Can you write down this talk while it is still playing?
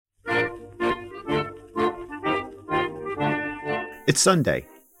It's Sunday,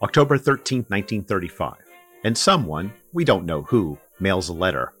 October 13th, 1935, and someone, we don't know who, mails a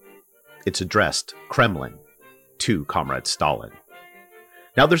letter. It's addressed Kremlin to Comrade Stalin.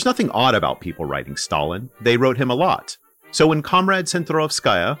 Now, there's nothing odd about people writing Stalin. They wrote him a lot. So when Comrade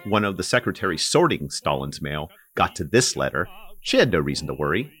Sentorovskaya, one of the secretaries sorting Stalin's mail, got to this letter, she had no reason to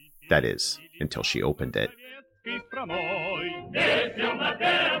worry. That is, until she opened it.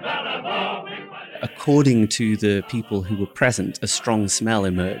 According to the people who were present, a strong smell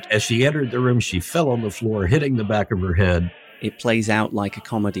emerged. As she entered the room, she fell on the floor, hitting the back of her head. It plays out like a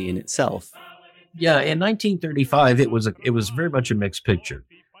comedy in itself. Yeah, in 1935, it was very much a mixed picture.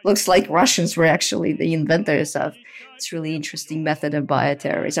 Looks like Russians were actually the inventors of this really interesting method of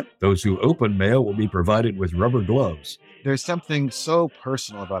bioterrorism. Those who open mail will be provided with rubber gloves. There's something so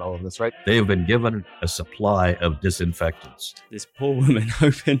personal about all of this, right? They have been given a supply of disinfectants. This poor woman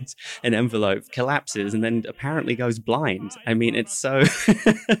opens an envelope, collapses, and then apparently goes blind. I mean, it's so...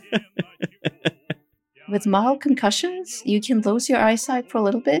 With mild concussions, you can lose your eyesight for a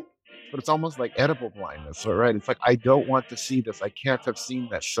little bit. But it's almost like edible blindness, right? It's like, I don't want to see this. I can't have seen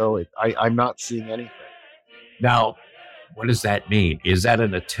this, so I'm not seeing anything. Now, what does that mean? Is that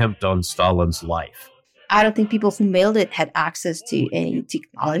an attempt on Stalin's life? I don't think people who mailed it had access to any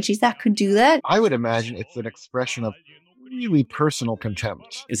technologies that could do that. I would imagine it's an expression of really personal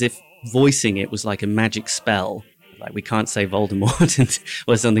contempt. As if voicing it was like a magic spell. Like, we can't say Voldemort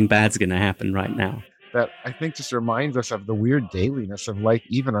or something bad's going to happen right now. That I think just reminds us of the weird dailiness of life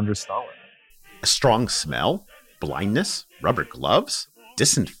even under Stalin. A strong smell? Blindness? Rubber gloves?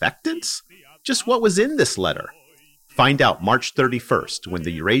 Disinfectants? Just what was in this letter? Find out March 31st when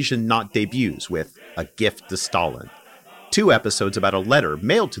the Eurasian Knot debuts with A Gift to Stalin. 2 episodes about a letter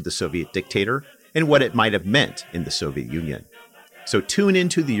mailed to the Soviet dictator and what it might have meant in the Soviet Union. So tune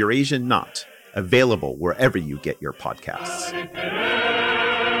into the Eurasian Knot, available wherever you get your podcasts.